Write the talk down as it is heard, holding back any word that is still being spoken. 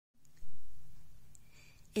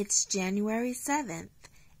It's January 7th,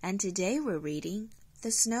 and today we're reading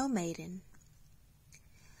The Snow Maiden.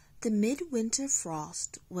 The midwinter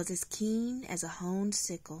frost was as keen as a honed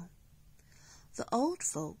sickle. The old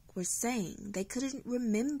folk were saying they couldn't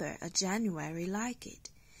remember a January like it,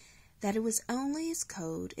 that it was only as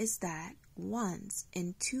cold as that once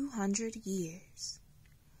in 200 years.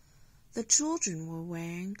 The children were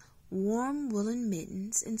wearing warm woolen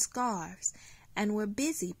mittens and scarves and were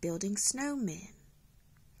busy building snowmen.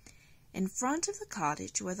 In front of the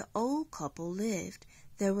cottage where the old couple lived,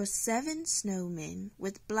 there were 7 snowmen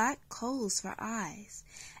with black coals for eyes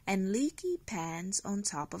and leaky pans on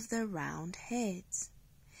top of their round heads.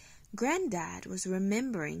 Granddad was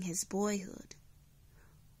remembering his boyhood.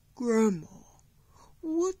 "Grandma,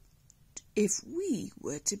 what if we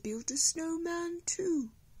were to build a snowman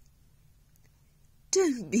too?"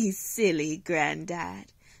 "Don't be silly,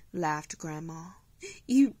 Granddad," laughed Grandma.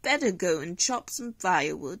 "You'd better go and chop some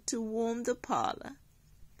firewood to warm the parlor."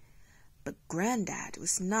 But Granddad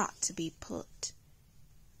was not to be put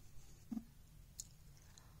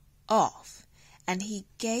off, and he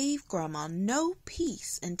gave Grandma no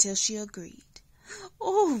peace until she agreed.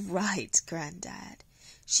 "All right, Granddad,"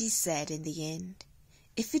 she said in the end,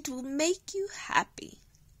 "if it will make you happy.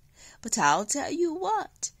 But I'll tell you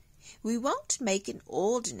what, we won't make an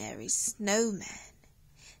ordinary snowman.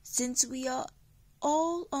 Since we are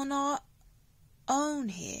all on our own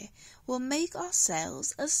here, we'll make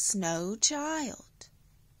ourselves a snow child."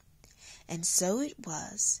 And so it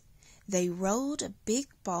was. They rolled a big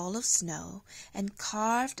ball of snow and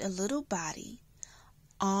carved a little body,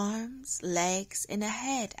 arms, legs, and a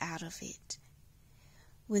head out of it.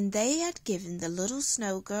 When they had given the little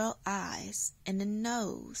snow girl eyes and a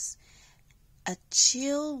nose, a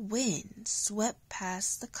chill wind swept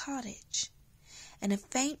past the cottage, and a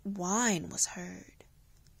faint whine was heard.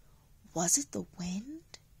 Was it the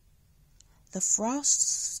wind? The frost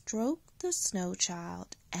stroked the snow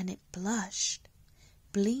child, and it blushed,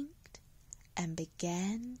 blinked, and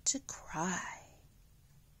began to cry.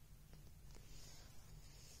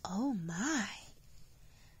 Oh my!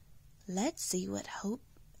 Let's see what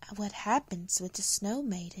happens with the Snow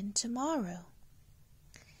Maiden tomorrow.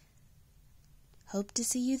 Hope to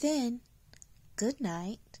see you then. Good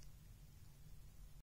night.